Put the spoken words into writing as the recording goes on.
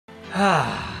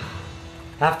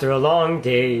After a long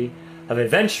day of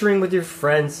adventuring with your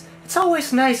friends, it's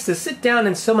always nice to sit down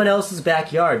in someone else's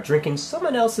backyard drinking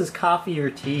someone else's coffee or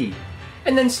tea,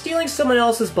 and then stealing someone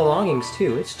else's belongings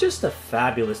too. It's just a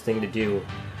fabulous thing to do,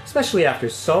 especially after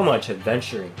so much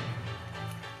adventuring.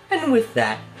 And with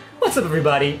that, what's up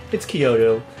everybody, it's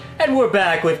Kiyodo, and we're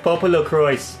back with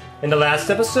PoPoLoCrois. In the last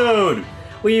episode,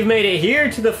 we've made it here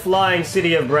to the flying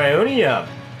city of Brionia,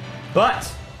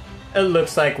 but it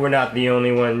looks like we're not the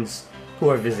only ones who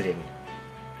are visiting.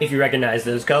 If you recognize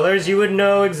those colors, you would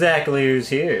know exactly who's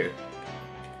here.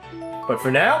 But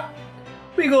for now,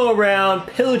 we go around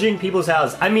pillaging people's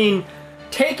houses. I mean,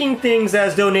 taking things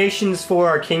as donations for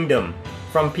our kingdom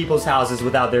from people's houses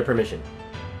without their permission.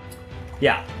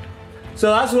 Yeah,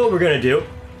 so that's what we're gonna do.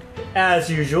 As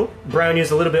usual, Brownie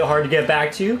is a little bit hard to get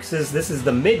back to because this is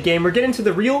the mid-game. We're getting to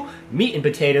the real meat and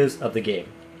potatoes of the game.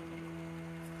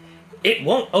 It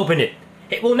won't open it.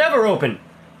 It will never open.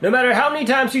 No matter how many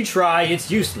times you try,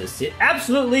 it's useless. It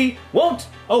absolutely won't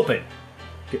open.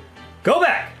 Go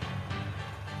back.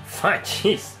 Fine,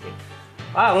 jeez.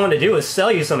 All I want to do is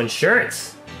sell you some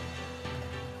insurance.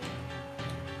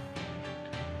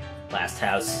 Last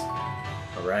house.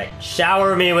 Alright,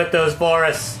 shower me with those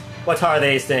forests. What are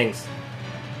these things?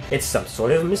 It's some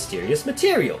sort of mysterious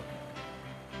material.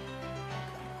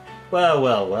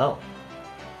 Well.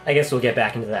 I guess we'll get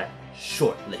back into that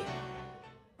shortly.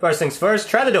 First things first,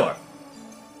 try the door.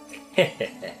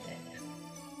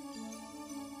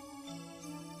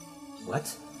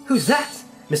 What? Who's that?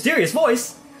 Mysterious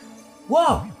voice?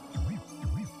 Whoa!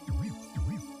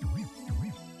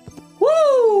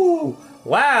 Woo!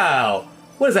 Wow!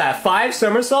 What is that, 5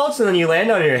 somersaults and then you land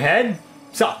on your head?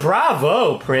 So,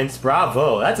 bravo, Prince,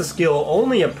 bravo. That's a skill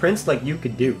only a prince like you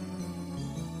could do.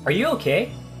 Are you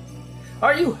okay?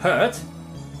 Are you hurt?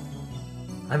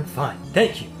 I'm fine,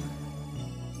 thank you.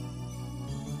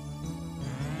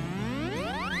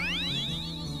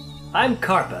 I'm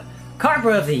Karpa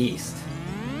of the East.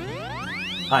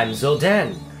 I'm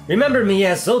Zoldan. Remember me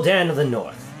as Zoldan of the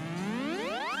North.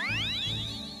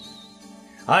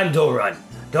 I'm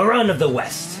Doran of the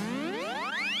West.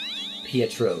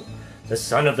 Pietro, the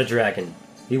son of the dragon.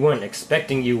 We weren't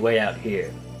expecting you way out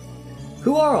here.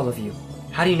 Who are all of you?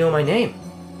 How do you know my name?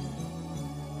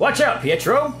 Watch out,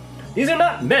 Pietro! These are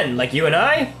not men like you and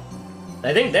I!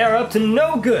 I think they're up to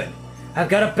no good. I've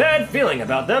got a bad feeling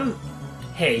about them.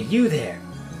 Hey, you there.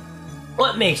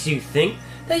 What makes you think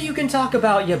that you can talk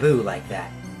about Yabu like that?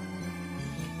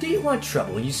 Do you want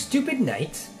trouble, you stupid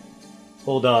knight?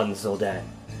 Hold on, Zoldan.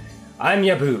 I'm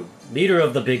Yabu, leader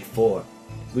of the Big Four.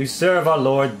 We serve our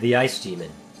lord, the Ice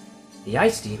Demon. The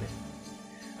Ice Demon?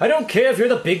 I don't care if you're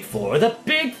the Big Four or the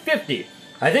Big 50.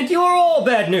 I think you are all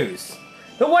bad news.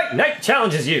 The White Knight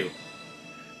challenges you.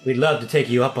 We'd love to take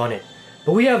you up on it,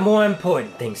 but we have more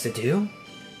important things to do.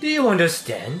 Do you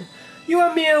understand? You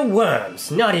are mere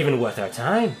worms, not even worth our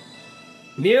time.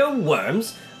 Mere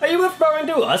worms? Are you referring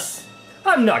to us?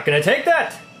 I'm not gonna take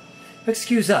that!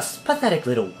 Excuse us, pathetic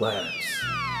little worms.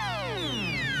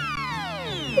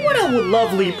 What a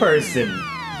lovely person!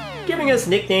 Giving us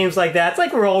nicknames like that, it's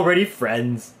like we're already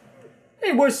friends.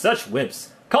 Hey, we're such wimps.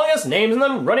 Calling us names and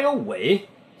then running away?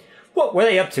 What were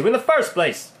they up to in the first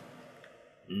place?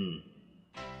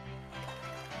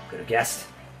 Could have guessed.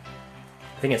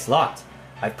 I think it's locked.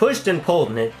 I've pushed and pulled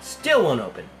and it still won't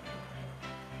open.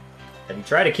 Have you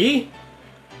tried a key?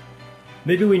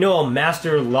 Maybe we know a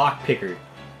master lockpicker.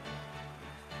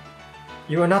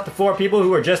 You are not the 4 people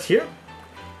who are just here?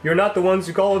 You're not the ones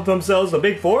who call themselves the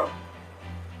Big Four?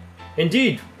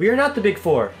 Indeed, we are not the Big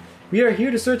Four. We are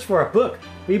here to search for a book.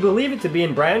 We believe it to be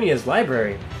in Brionia's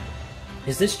library.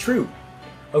 Is this true?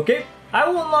 Okay, I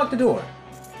will unlock the door.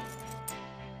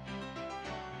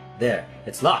 There,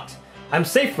 it's locked. I'm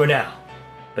safe for now.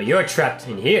 But you're trapped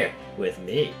in here with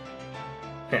me.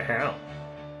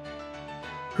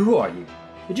 Who are you?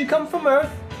 Did you come from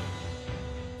Earth?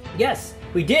 Yes,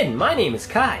 we did. My name is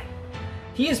Kai.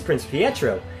 He is Prince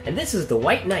Pietro, and this is the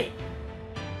White Knight.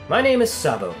 My name is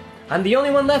Sabo. I'm the only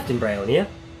one left in Brionia.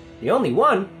 The only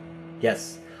one?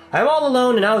 Yes. I'm all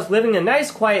alone and I was living a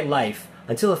nice quiet life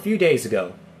until a few days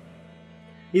ago.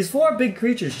 These 4 big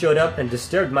creatures showed up and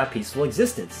disturbed my peaceful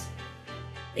existence.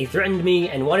 They threatened me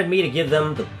and wanted me to give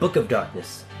them the Book of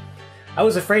Darkness. I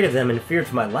was afraid of them and feared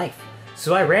for my life,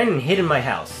 so I ran and hid in my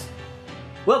house.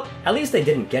 Well, at least they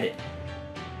didn't get it.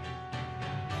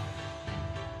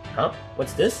 Huh?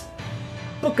 What's this?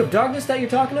 Book of Darkness that you're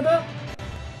talking about?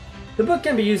 The book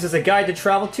can be used as a guide to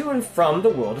travel to and from the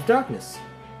world of darkness.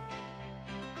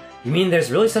 You mean there's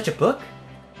really such a book?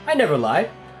 I never lied.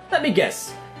 Let me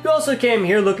guess. You also came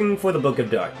here looking for the Book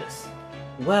of Darkness.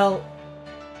 Well,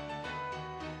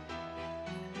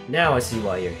 Now I see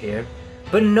why you're here.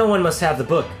 But no one must have the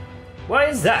book. Why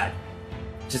is that?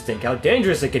 Just think how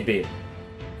dangerous it could be.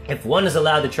 If one is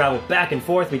allowed to travel back and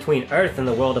forth between Earth and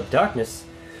the world of darkness,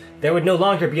 there would no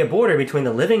longer be a border between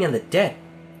the living and the dead.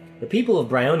 The people of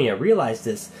Brionia realized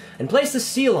this and placed a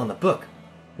seal on the book.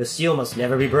 The seal must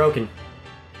never be broken.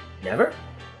 Never?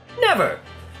 Never!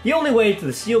 The only way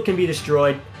the seal can be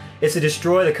destroyed is to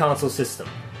destroy the console system,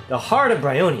 the heart of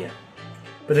Brionia.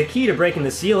 But the key to breaking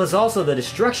the seal is also the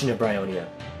destruction of Brionia.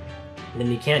 And then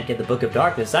we can't get the Book of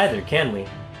Darkness either, can we?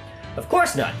 Of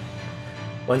course not!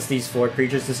 Once these four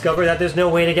creatures discover that there's no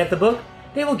way to get the book,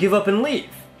 they will give up and leave.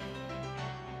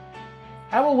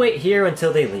 I will wait here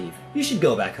until they leave. You should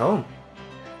go back home.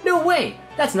 No way!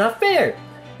 That's not fair!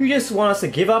 You just want us to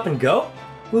give up and go?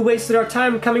 We wasted our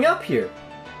time coming up here.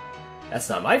 That's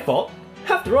not my fault.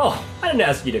 After all, I didn't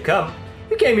ask you to come.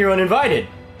 You came here uninvited.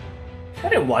 I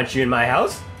didn't want you in my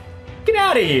house. Get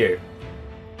out of here!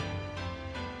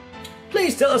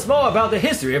 Please tell us more about the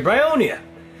history of Brionia.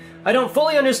 I don't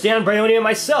fully understand Brionia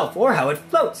myself, or how it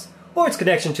floats, or its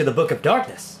connection to the Book of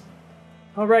Darkness.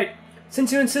 Alright,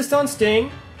 since you insist on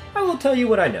staying, I will tell you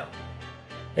what I know.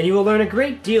 And you will learn a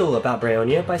great deal about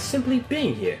Brionia by simply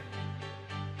being here.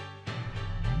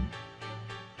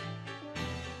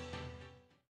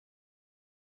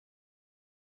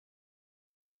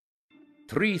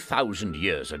 "3,000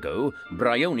 years ago,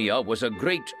 Brionia was a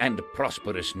great and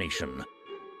prosperous nation.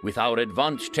 With our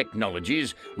advanced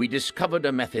technologies, we discovered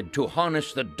a method to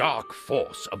harness the dark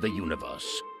force of the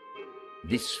universe.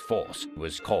 This force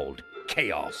was called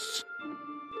Chaos.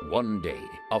 One day,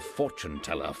 a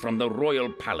fortune-teller from the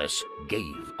royal palace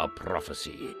gave a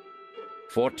prophecy,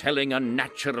 foretelling a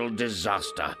natural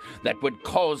disaster that would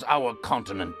cause our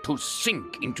continent to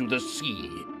sink into the sea.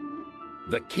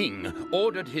 The king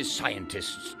ordered his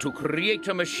scientists to create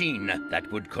a machine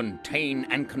that would contain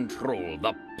and control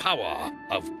the power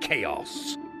of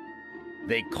chaos.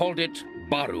 They called it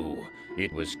Baru.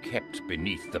 It was kept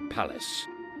beneath the palace.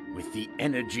 With the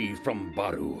energy from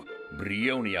Baru,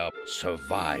 Brionia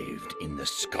survived in the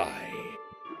sky.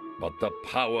 But the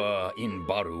power in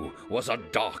Baru was a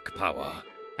dark power,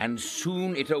 and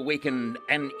soon it awakened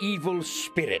an evil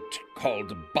spirit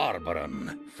called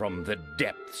Barbaran from the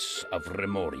depths of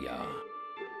Remoria.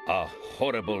 A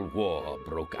horrible war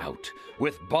broke out,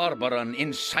 with Barbaran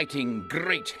inciting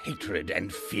great hatred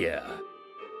and fear.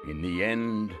 In the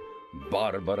end,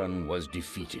 Barbaran was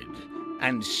defeated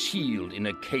and sealed in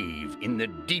a cave in the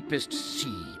deepest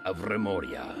sea of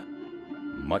Remoria.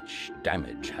 Much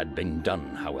damage had been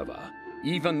done, however.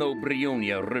 Even though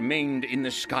Brionia remained in the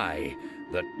sky,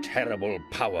 the terrible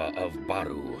power of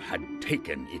Baru had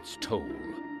taken its toll.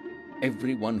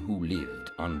 Everyone who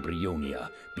lived on Brionia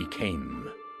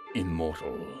became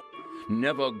immortal,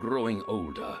 never growing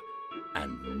older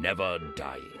and never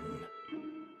dying.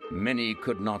 Many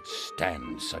could not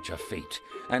stand such a fate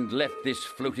and left this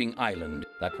floating island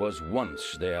that was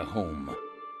once their home,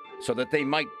 so that they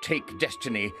might take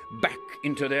destiny back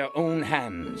into their own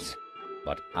hands.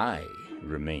 But I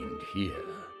remained here.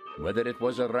 Whether it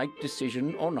was a right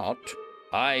decision or not,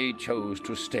 I chose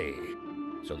to stay,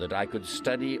 so that I could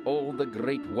study all the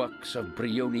great works of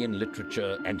Brionian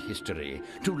literature and history,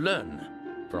 to learn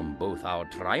from both our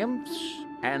triumphs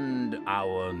and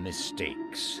our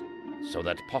mistakes, so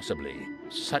that possibly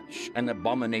such an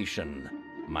abomination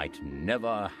might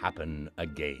never happen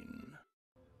again.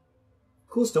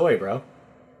 Cool story, bro.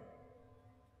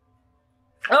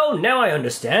 Oh, now I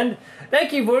understand.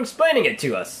 Thank you for explaining it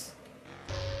to us.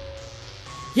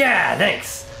 Yeah,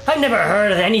 thanks. I've never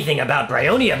heard of anything about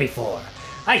Brionia before.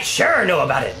 I sure know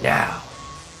about it now.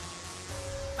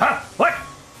 Huh? What?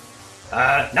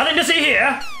 Nothing to see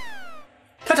here.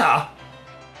 Ta-ta.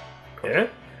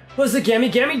 What's the Gammy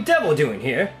Gammy Devil doing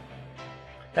here?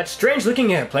 That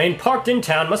strange-looking airplane parked in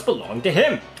town must belong to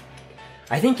him.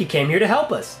 I think he came here to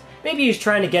help us. Maybe he's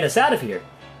trying to get us out of here.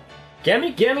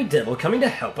 Gammy Gammy Devil coming to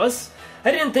help us?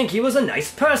 I didn't think he was a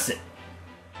nice person.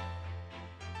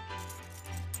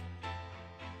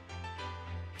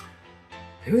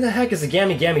 Who the heck is the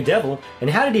Gammy Gammy Devil, and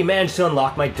how did he manage to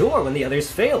unlock my door when the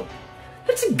others failed?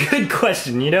 That's a good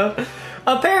question, you know?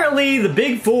 Apparently, the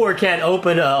Big Four can't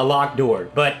open a locked door,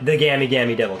 but the Gammy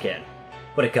Gammy Devil can.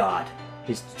 What a god.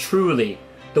 He's truly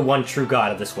the one true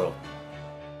god of this world.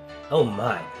 Oh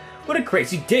my, what a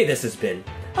crazy day this has been.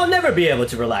 I'll never be able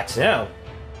to relax now.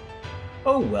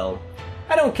 Oh well,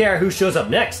 I don't care who shows up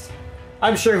next.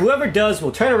 I'm sure whoever does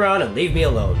will turn around and leave me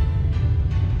alone.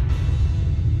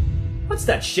 What's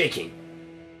that shaking?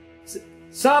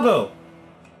 Sabo!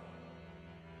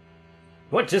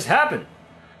 What just happened?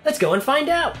 Let's go and find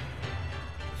out.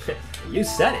 You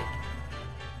said it.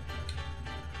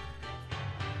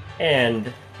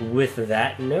 And with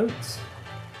that note,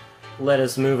 let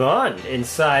us move on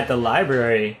inside the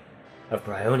library of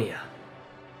Bryonia.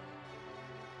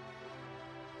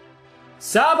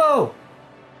 Sabo!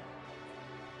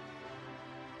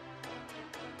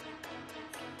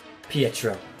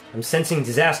 Pietro, I'm sensing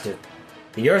disaster.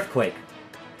 The earthquake.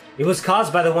 It was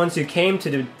caused by the ones who came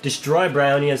to destroy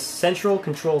Bryonia's central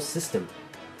control system.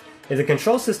 If the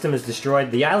control system is destroyed,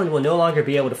 the island will no longer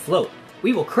be able to float.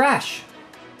 We will crash!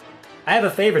 I have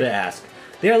a favor to ask.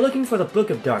 They are looking for the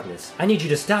Book of Darkness. I need you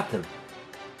to stop them.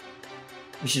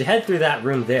 You should head through that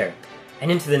room there,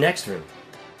 and into the next room.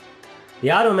 The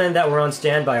Automen that were on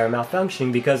standby are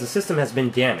malfunctioning because the system has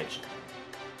been damaged.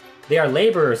 They are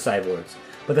laborer cyborgs,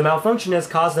 but the malfunction has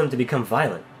caused them to become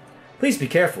violent. Please be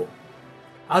careful.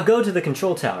 I'll go to the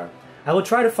control tower. I will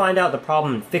try to find out the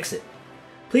problem and fix it.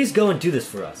 Please go and do this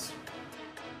for us.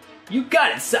 You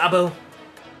got it, Sabo!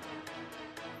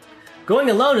 Going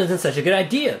alone isn't such a good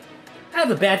idea. I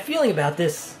have a bad feeling about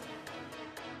this.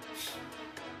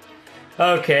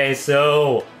 Okay,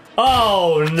 so...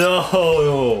 Oh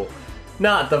no!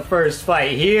 Not the first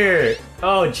fight here!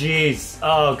 Oh jeez.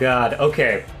 Oh god.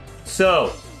 Okay.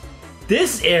 So,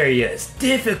 this area is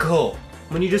difficult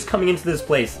when you're just coming into this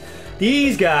place.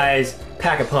 These guys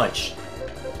pack a punch.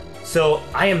 So,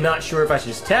 I am not sure if I should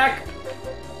just attack.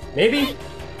 Maybe?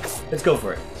 Let's go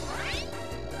for it.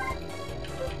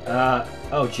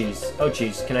 Oh jeez. Oh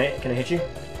jeez. Can I hit you?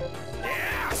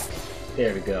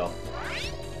 There we go.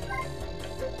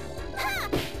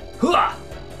 Hooah!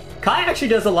 Kai actually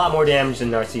does a lot more damage than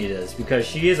Narcia does, because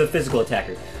she is a physical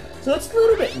attacker. So it's a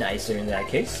little bit nicer in that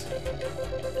case.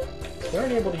 We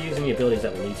aren't able to use any abilities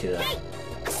that we need to, though.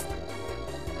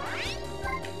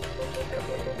 Come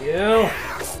here, you!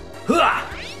 Hooah!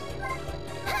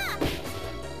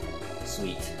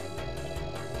 Sweet.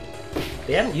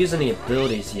 They haven't used any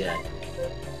abilities yet,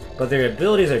 but their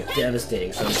abilities are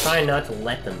devastating, so I'm trying not to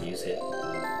let them use it.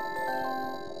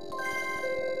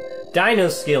 Dino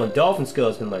skill and Dolphin skill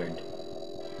has been learned.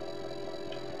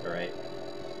 Alright.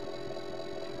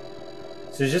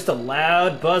 So there's just a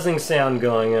loud buzzing sound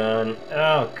going on.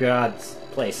 Oh god, this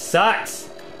place sucks!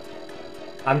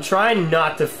 I'm trying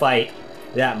not to fight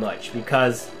that much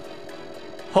because...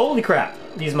 Holy crap!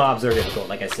 These mobs are difficult,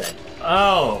 like I said.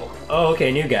 Oh! Oh,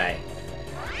 okay, new guy.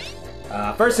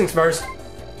 First things first,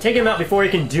 take him out before he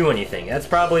can do anything. That's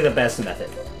probably the best method,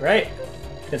 right?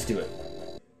 Let's do it.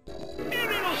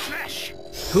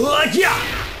 Are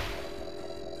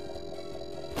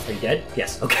you dead?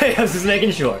 Yes. Okay, I was just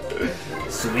making sure.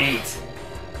 Sweet.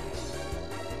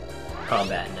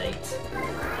 Combat Knight.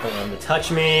 Don't want him to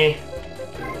touch me.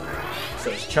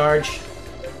 So it's charge.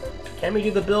 Can we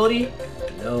do the ability?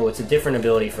 No, it's a different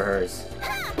ability for hers.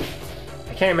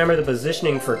 I can't remember the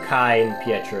positioning for Kai and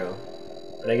Pietro,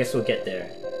 but I guess we'll get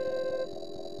there.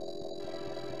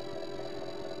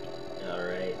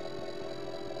 Alright.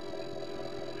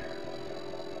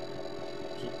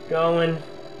 Keep going.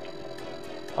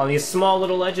 On these small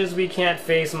little ledges, we can't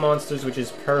face monsters, which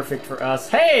is perfect for us.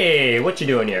 Hey! What you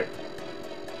doing here?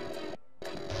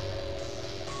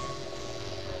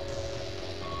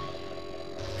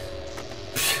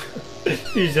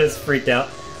 He's just freaked out.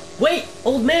 Wait!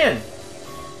 Old man!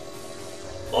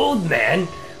 Old man?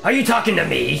 Are you talking to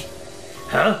me?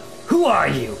 Huh? Who are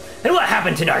you? And what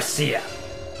happened to Narcia?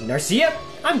 Narcia?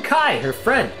 I'm Kai, her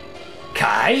friend.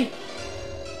 Kai?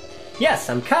 Yes,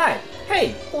 I'm Kai.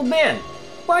 Hey, old man.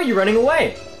 Why are you running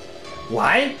away?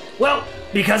 Why? Well,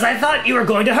 because I thought you were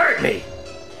going to hurt me.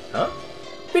 Huh?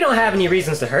 We don't have any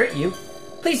reasons to hurt you.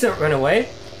 Please don't run away.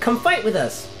 Come fight with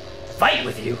us. Fight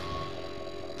with you?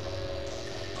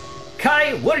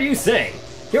 Kai, what are you saying?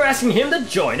 You're asking him to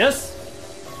join us?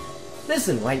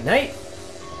 Listen, White Knight.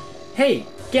 Hey,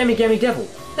 Gammy Gammy Devil,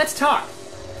 let's talk.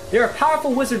 There are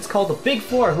powerful wizards called the Big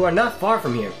Four who are not far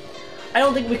from here. I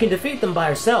don't think we can defeat them by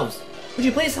ourselves. Would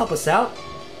you please help us out?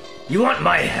 You want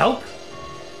my help?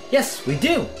 Yes, we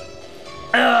do.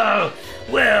 Oh,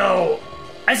 well,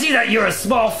 I see that you're a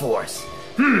small force.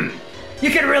 You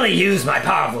can really use my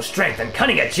powerful strength and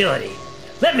cunning agility.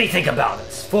 Let me think about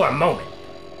this for a moment.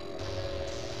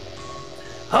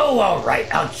 Oh,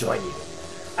 alright, I'll join you.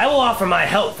 I will offer my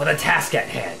help for the task at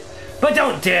hand, but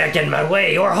don't dare get in my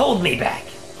way or hold me back.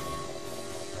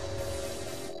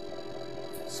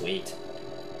 Sweet.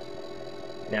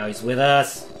 Now he's with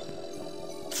us.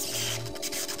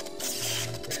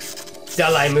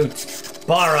 Dalaimut,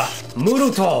 Bara,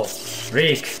 Muruto,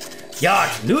 Rik,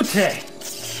 Yat Lute.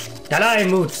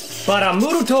 Dalaimut, Bara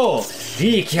Muruto,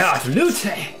 Rik, Yat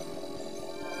Lute.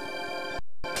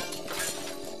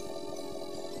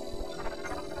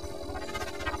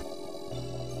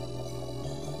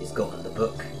 He's got the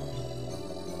book.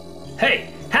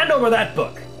 Hey, hand over that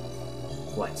book!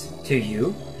 What, to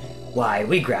you? Why,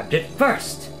 we grabbed it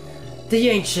first! The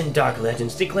ancient dark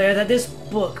legends declare that this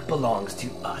book belongs to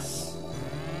us.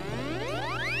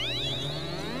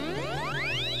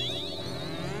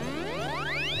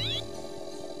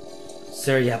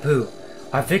 Sir Yabu,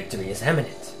 our victory is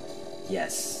imminent.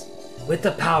 Yes, with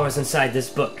the powers inside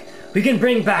this book, we can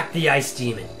bring back the Ice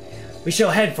Demon. We shall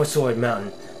head for Sword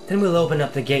Mountain, then we'll open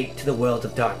up the gate to the world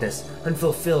of darkness and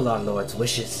fulfill our Lord's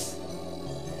wishes.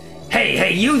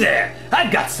 Hey, you there!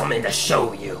 I've got something to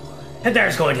show you. If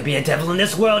there's going to be a devil in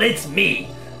this world, it's me.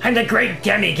 I'm the great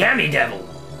Gammy Devil.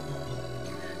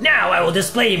 Now I will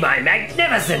display my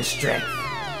magnificent strength.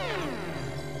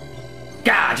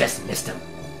 Gah, just missed him.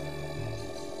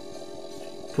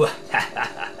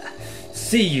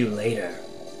 See you later.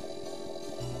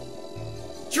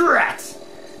 Drat!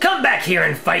 Come back here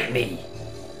and fight me!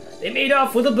 They made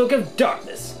off with a book of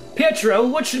darkness. Pietro,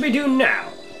 what should we do now?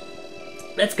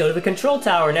 Let's go to the control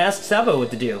tower and ask Sabo what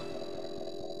to do.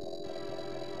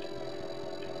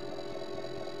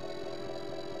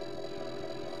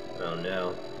 Oh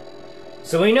no.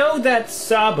 So we know that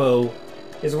Sabo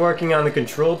is working on the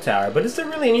control tower, but is there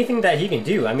really anything that he can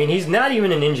do? I mean, he's not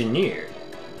even an engineer.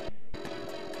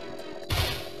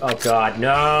 Oh god,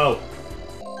 no!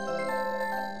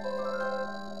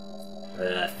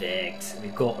 Perfect.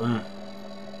 We've got him.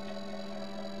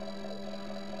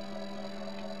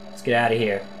 Let's get out of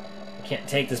here. I can't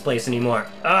take this place anymore.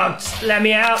 Oh, just let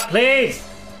me out, please!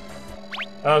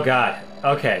 Oh god.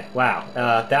 Okay, wow.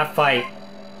 That fight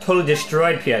totally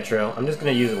destroyed Pietro. I'm just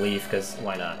gonna use a leaf, because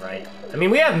why not, right? I mean,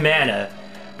 we have mana,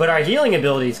 but our healing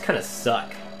abilities kind of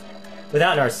suck.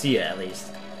 Without Narcia, at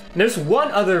least. And there's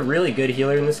one other really good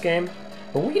healer in this game,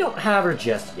 but we don't have her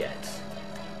just yet.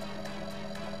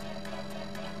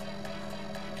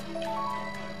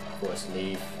 Force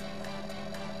leaf.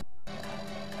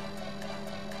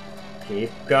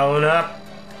 Keep going up.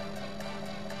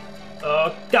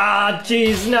 Oh god,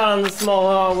 jeez, not on the small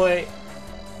hallway.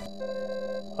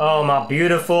 Oh, my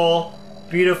beautiful,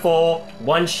 beautiful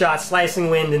one-shot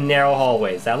slicing wind in narrow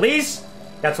hallways. At least,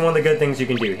 that's one of the good things you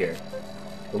can do here.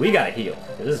 But we gotta heal,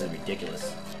 because this is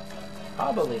ridiculous.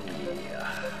 Probably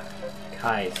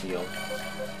Kai's heal.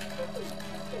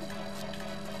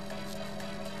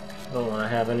 Don't want to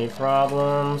have any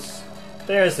problems.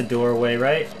 There's the doorway,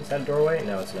 right? Is that a doorway?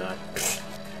 No, it's not.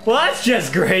 Well, that's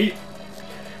just great!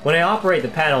 When I operate the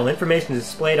panel, information is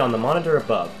displayed on the monitor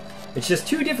above. It's just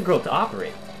too difficult to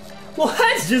operate. Well,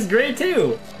 that's just great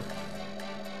too!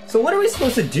 So what are we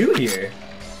supposed to do here?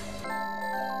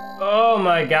 Oh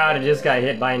my god, I just got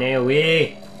hit by an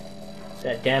AoE.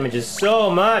 That damages so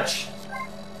much!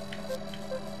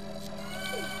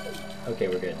 Okay,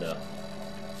 we're good though.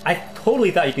 I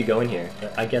totally thought you could go in here,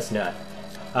 but I guess not.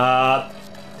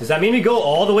 Does that mean we go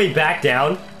all the way back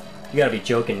down? You gotta be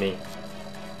joking me.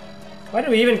 Why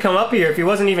did we even come up here if he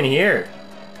wasn't even here?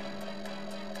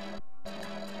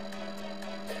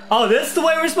 Oh, this is the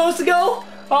way we're supposed to go?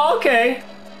 Oh, okay.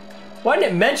 Why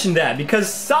didn't it mention that?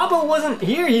 Because Sabo wasn't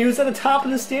here, he was at the top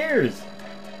of the stairs.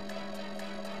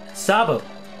 Sabo.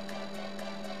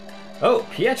 Oh,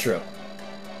 Pietro.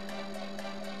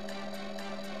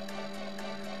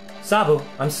 Sabo,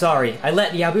 I'm sorry. I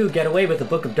let Yabu get away with the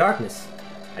Book of Darkness.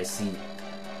 I see.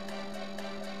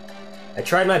 I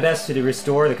tried my best to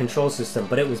restore the control system,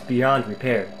 but it was beyond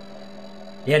repair.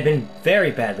 It had been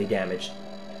very badly damaged.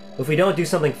 If we don't do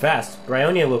something fast,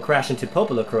 Brionia will crash into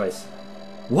PoPoLoCrois.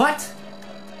 What?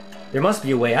 There must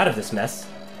be a way out of this mess.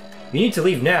 You need to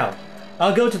leave now.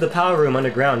 I'll go to the power room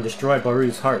underground and destroy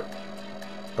Baru's heart.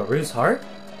 Baru's heart?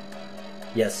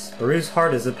 Yes, Baru's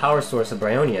heart is the power source of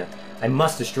Brionia. I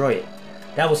must destroy it.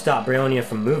 That will stop Brionia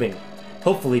from moving,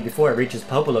 hopefully before it reaches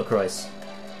PoPoLoCrois.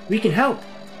 We can help.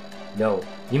 No,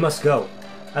 you must go.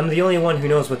 I'm the only one who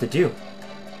knows what to do.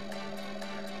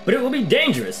 But it will be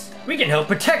dangerous. We can help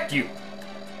protect you.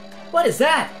 What is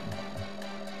that?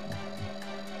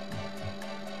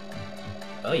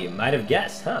 Oh, you might have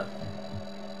guessed, huh?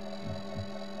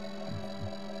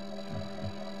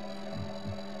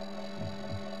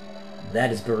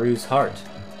 That is Baru's heart.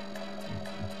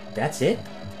 That's it?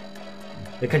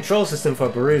 The control system for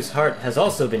Baru's heart has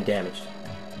also been damaged.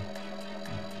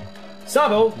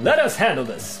 Sabo, let us handle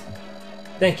this.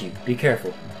 Thank you, be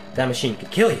careful. That machine could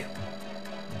kill you.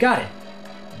 Got it.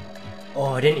 Oh,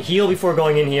 I didn't heal before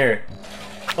going in here.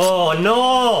 Oh,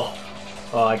 no!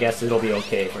 Oh, I guess it'll be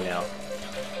okay for now.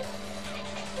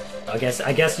 I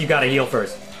guess you gotta heal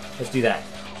first. Let's do that.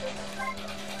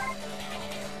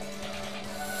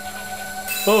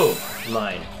 Boom!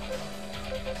 Mine.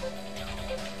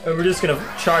 And we're just gonna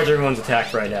charge everyone's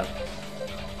attacks right now.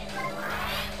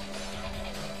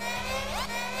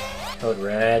 Code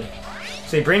Red.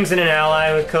 So he brings in an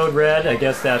ally with Code Red. I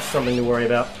guess that's something to worry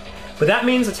about. But that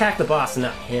means attack the boss and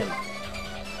not him.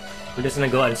 We're just gonna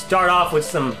go ahead and start off with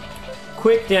some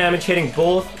quick damage, hitting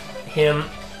both him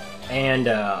and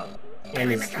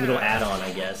his little add-on,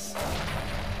 I guess.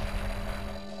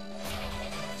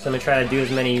 So I'm gonna try to do as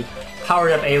many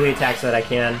powered-up AoE attacks that I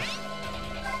can.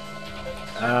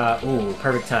 Ooh,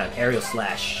 perfect time. Aerial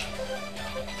Slash.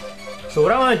 So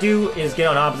what I want to do is get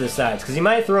on opposite sides, because he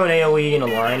might throw an AoE in a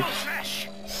line.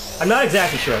 I'm not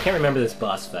exactly sure. I can't remember this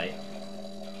boss fight.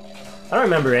 I don't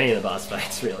remember any of the boss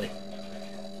fights, really.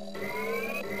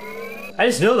 I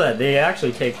just know that they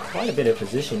actually take quite a bit of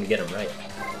position to get them right.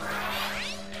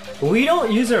 But we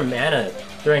don't use our mana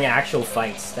during actual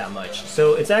fights that much,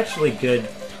 so it's actually good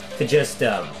to just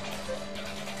to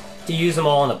use them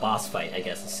all in a boss fight, I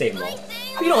guess, and save them all.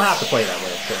 You don't have to play that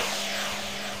way, of course.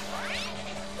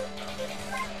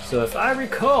 So if I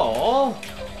recall,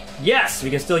 yes, we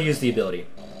can still use the ability.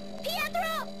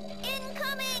 Pietro,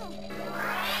 incoming!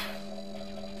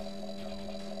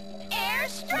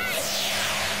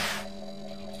 Airstrike!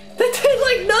 That did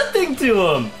like nothing to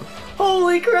him!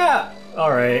 Holy crap!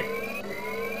 Alright.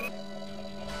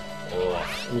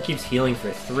 Oh, and he keeps healing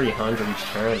for 300 each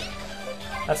turn.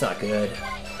 That's not good.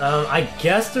 I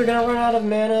guess they're gonna run out of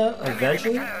mana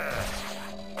eventually?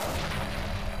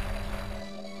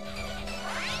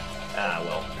 Ah,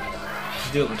 well.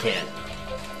 Let's do what we can.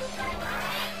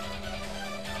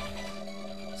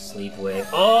 Sleep Wave.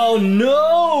 Oh,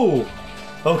 no!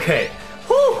 Okay.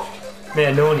 Whew!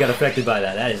 Man, no one got affected by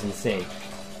that. That is insane.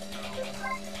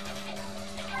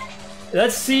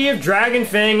 Let's see if Dragon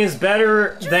Fang is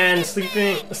better than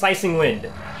Slicing Wind.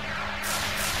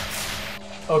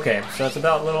 Okay, so it's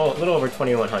about a little over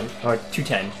 2100, or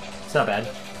 210. It's not bad.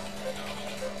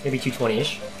 Maybe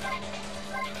 220-ish.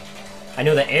 I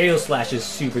know that Aerial Slash is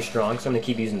super strong, so I'm gonna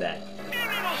keep using that.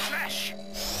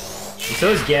 And so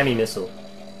is Gammy Missile.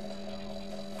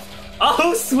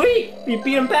 Oh, sweet! We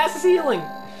beat him past his healing!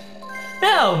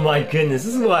 Oh my goodness,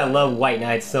 this is why I love White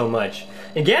Knight so much.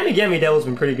 And Gammy Devil's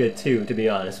been pretty good too, to be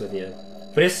honest with you.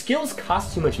 But his skills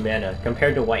cost too much mana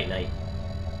compared to White Knight.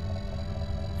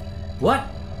 What?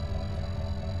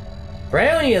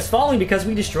 Brionia is falling because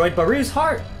we destroyed Baru's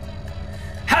heart.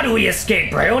 How do we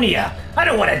escape Brionia? I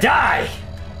don't want to die!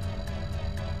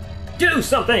 Do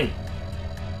something!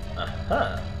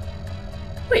 Uh-huh.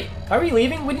 Wait, are we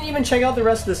leaving? We didn't even check out the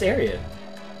rest of this area.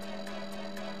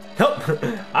 Nope,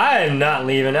 I am not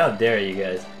leaving. How dare you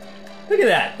guys. Look at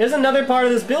that, there's another part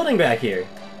of this building back here.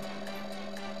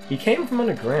 He came from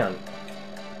underground.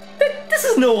 This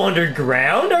is no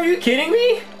underground, are you kidding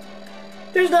me?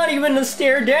 There's not even a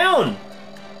stair down!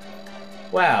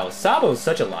 Wow, Sabo's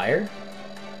such a liar.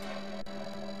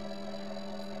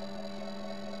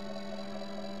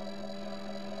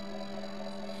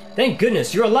 Thank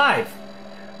goodness you're alive!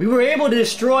 We were able to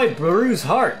destroy Baru's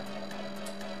heart.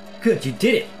 Good, you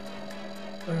did it.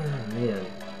 Oh man,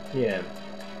 yeah.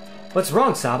 What's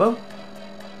wrong, Sabo?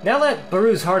 Now that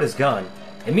Baru's heart is gone,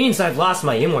 it means I've lost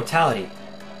my immortality.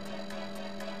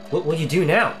 What will you do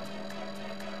now?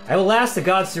 I will ask the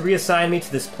gods to reassign me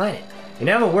to this planet, and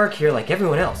I will work here like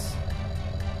everyone else.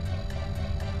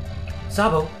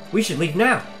 Sabo, we should leave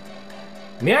now.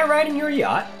 May I ride in your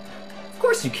yacht? Of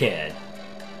course you can.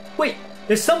 Wait,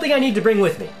 there's something I need to bring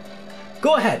with me.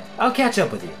 Go ahead, I'll catch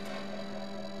up with you.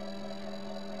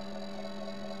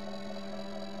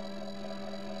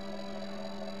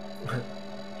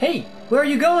 Hey, where are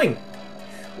you going?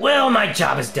 Well, my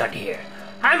job is done here.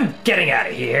 I'm getting out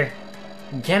of here.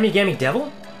 Gammy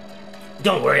Devil?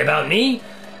 Don't worry about me.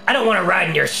 I don't want to ride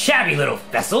in your shabby little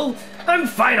vessel. I'm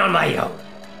fine on my own.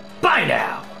 Bye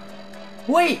now.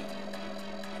 Wait.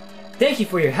 Thank you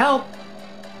for your help.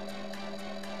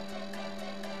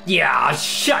 Yeah,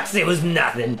 shucks, it was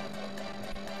nothing.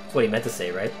 That's what he meant to say,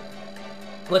 right?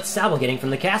 What's Sabo getting from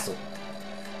the castle?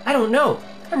 I don't know.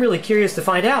 I'm really curious to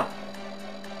find out.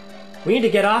 We need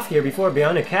to get off here before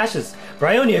Brionia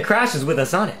crashes with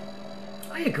us on it.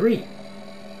 I agree.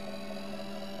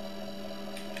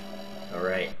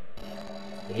 Alright.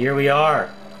 Here we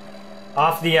are.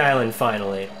 Off the island,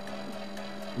 finally.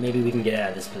 Maybe we can get out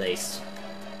of this place.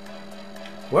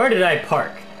 Where did I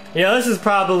park? You know, this is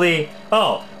probably...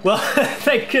 Oh, well,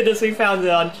 thank goodness we found it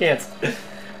on chance.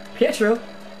 Pietro,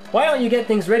 why don't you get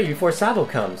things ready before Sabo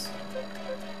comes?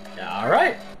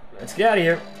 Alright, let's get out of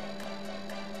here.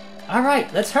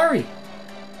 Alright, let's hurry.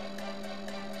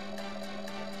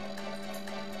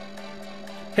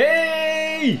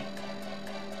 Hey!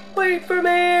 Wait for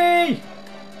me!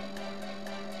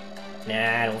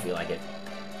 Nah, I don't feel like it.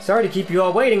 Sorry to keep you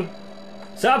all waiting.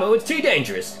 Sabo, it's too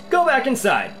dangerous. Go back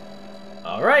inside.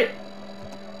 Alright,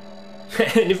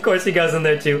 And of course he goes in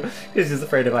there too, because he's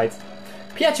afraid of heights.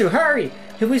 Pietro, hurry!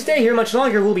 If we stay here much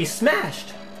longer, we'll be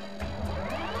smashed!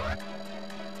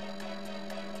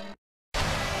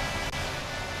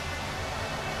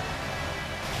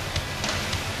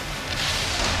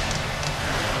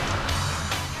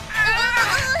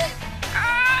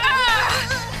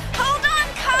 Hold on,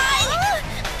 Kai!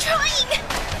 I'm trying!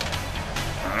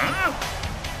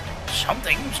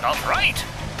 Something's not right.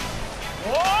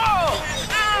 Whoa!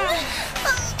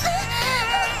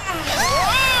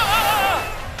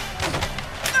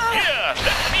 Here,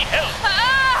 let me help.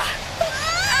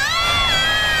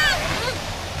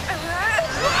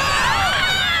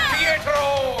 Pietro!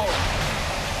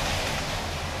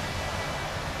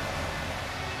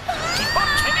 Keep on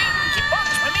swimming! Keep on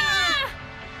swimming!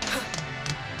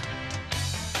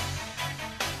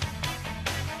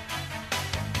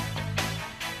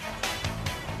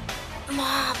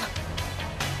 Mom.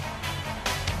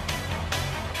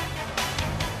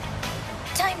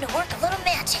 Time to work a little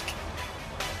magic.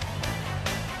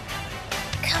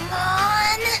 Come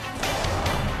on.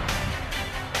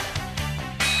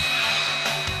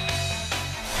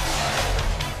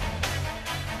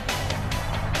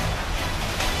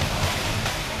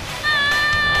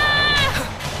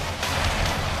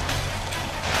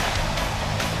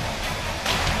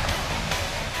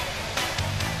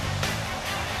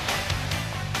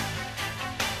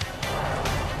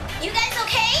 You guys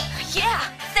okay? Yeah,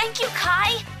 thank you,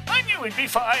 Kai. I knew we'd be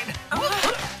fine.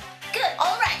 Good,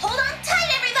 all right. Hold on tight,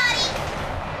 everybody.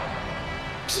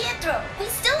 Pietro, we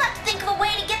still have to think of a way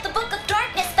to get the Book of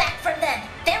Darkness back from them.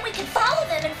 Then we can follow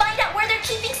them and find out where they're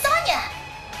keeping Sonia.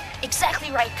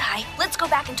 Exactly right, Kai. Let's go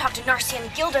back and talk to Narcia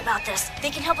and Gilda about this.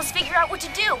 They can help us figure out what to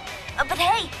do. But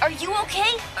hey, are you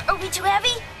okay? Are we too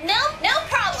heavy? No, no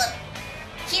problem.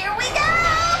 Here we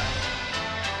go.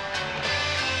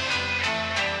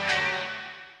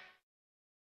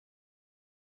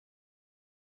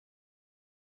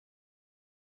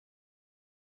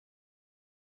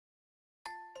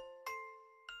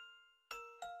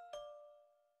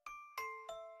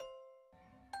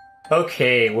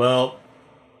 Okay, well,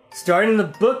 starting the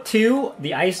book 2,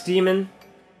 The Ice Demon,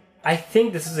 I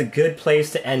think this is a good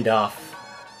place to end off.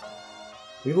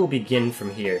 We will begin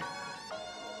from here.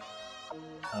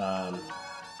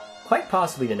 Quite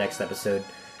possibly the next episode.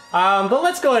 But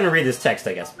let's go ahead and read this text,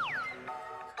 I guess.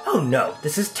 Oh no,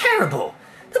 this is terrible!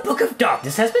 The Book of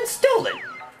Darkness has been stolen!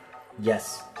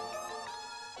 Yes.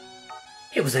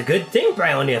 It was a good thing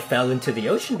Bryonia fell into the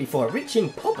ocean before reaching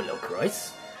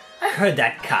PoPoLoCrois. I heard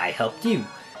that Kai helped you.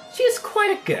 She is quite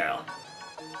a girl.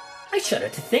 I shudder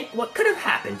to think what could have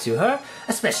happened to her,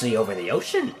 especially over the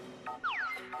ocean.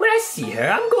 When I see her,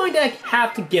 I'm going to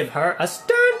have to give her a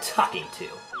stern talking to.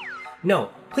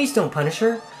 No, please don't punish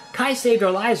her. Kai saved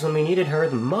our lives when we needed her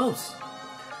the most.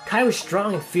 Kai was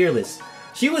strong and fearless.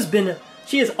 She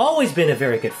has always been a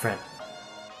very good friend.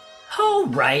 All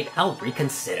right, I'll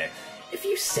reconsider. If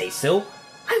you say so,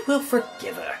 I will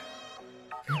forgive her.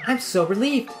 I'm so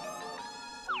relieved.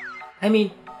 I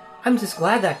mean, I'm just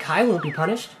glad that Kai won't be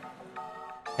punished.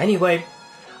 Anyway,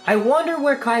 I wonder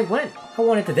where Kai went. I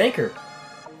wanted to thank her.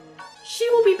 She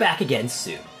will be back again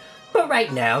soon. But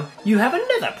right now, you have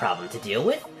another problem to deal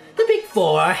with. The Big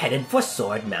Four are headed for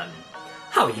Sword Mountain.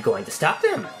 How are you going to stop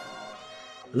them?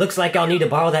 Looks like I'll need to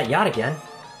borrow that yacht again.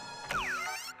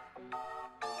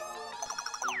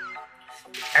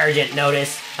 Urgent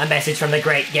notice. A message from the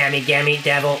great Gammy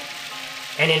Devil.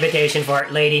 An invitation for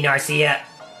Lady Narcia.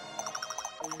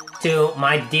 To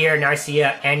my dear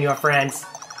Narcia and your friends,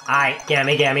 I,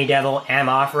 Gammy Devil, am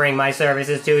offering my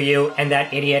services to you and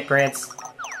that idiot prince.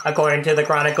 According to the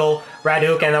Chronicle,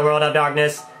 Raduk and the World of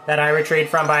Darkness, that I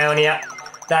retrieved from Bionia.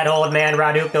 That old man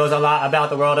Raduk knows a lot about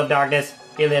the World of Darkness.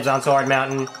 He lives on Sword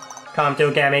Mountain. Come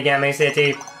to Gammy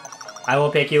City. I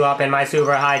will pick you up in my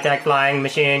super high-tech flying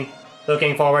machine.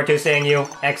 Looking forward to seeing you.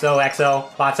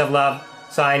 XOXO. Lots of love.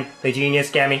 Signed, the genius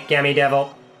Gammy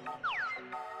Devil.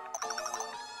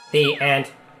 The end.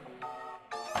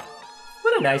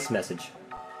 What a nice message.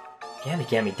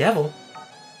 Gammy Devil?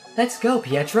 Let's go,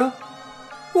 Pietro.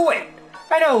 Wait,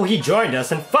 I know he joined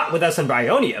us and fought with us in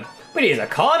Bryonia, but he's a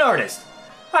con artist.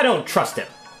 I don't trust him.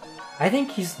 I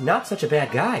think he's not such a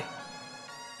bad guy.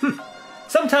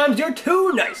 Sometimes you're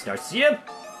too nice, Narcia.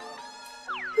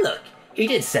 Look, he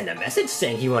did send a message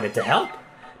saying he wanted to help.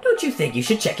 Don't you think you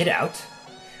should check it out?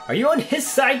 Are you on his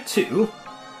side too?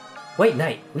 Wait,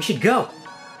 Knight, we should go.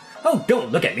 Oh,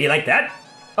 don't look at me like that.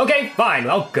 Okay, fine,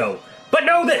 I'll go. But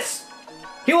know this!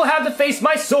 He will have to face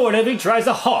my sword if he tries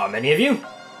to harm any of you.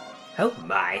 Oh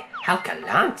my, how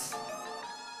gallant.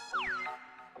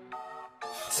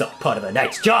 It's all part of the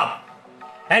knight's job.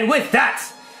 And with that,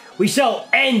 we shall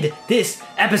end this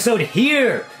episode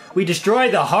here. We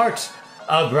destroyed the heart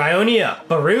of Brionia,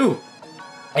 Baru.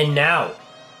 And now,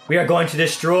 we are going to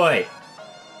destroy,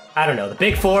 I don't know, the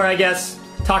Big Four, I guess.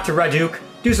 Talk to Rajuk,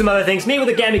 do some other things, meet with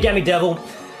the Gammy Devil.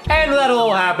 And that'll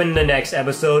all happen in the next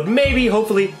episode, maybe,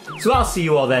 hopefully. So I'll see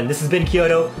you all then. This has been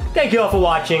Kiyodo. Thank you all for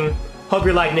watching. Hope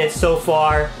you're liking it so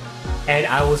far. And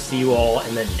I will see you all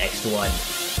in the next one.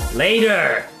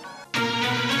 Later!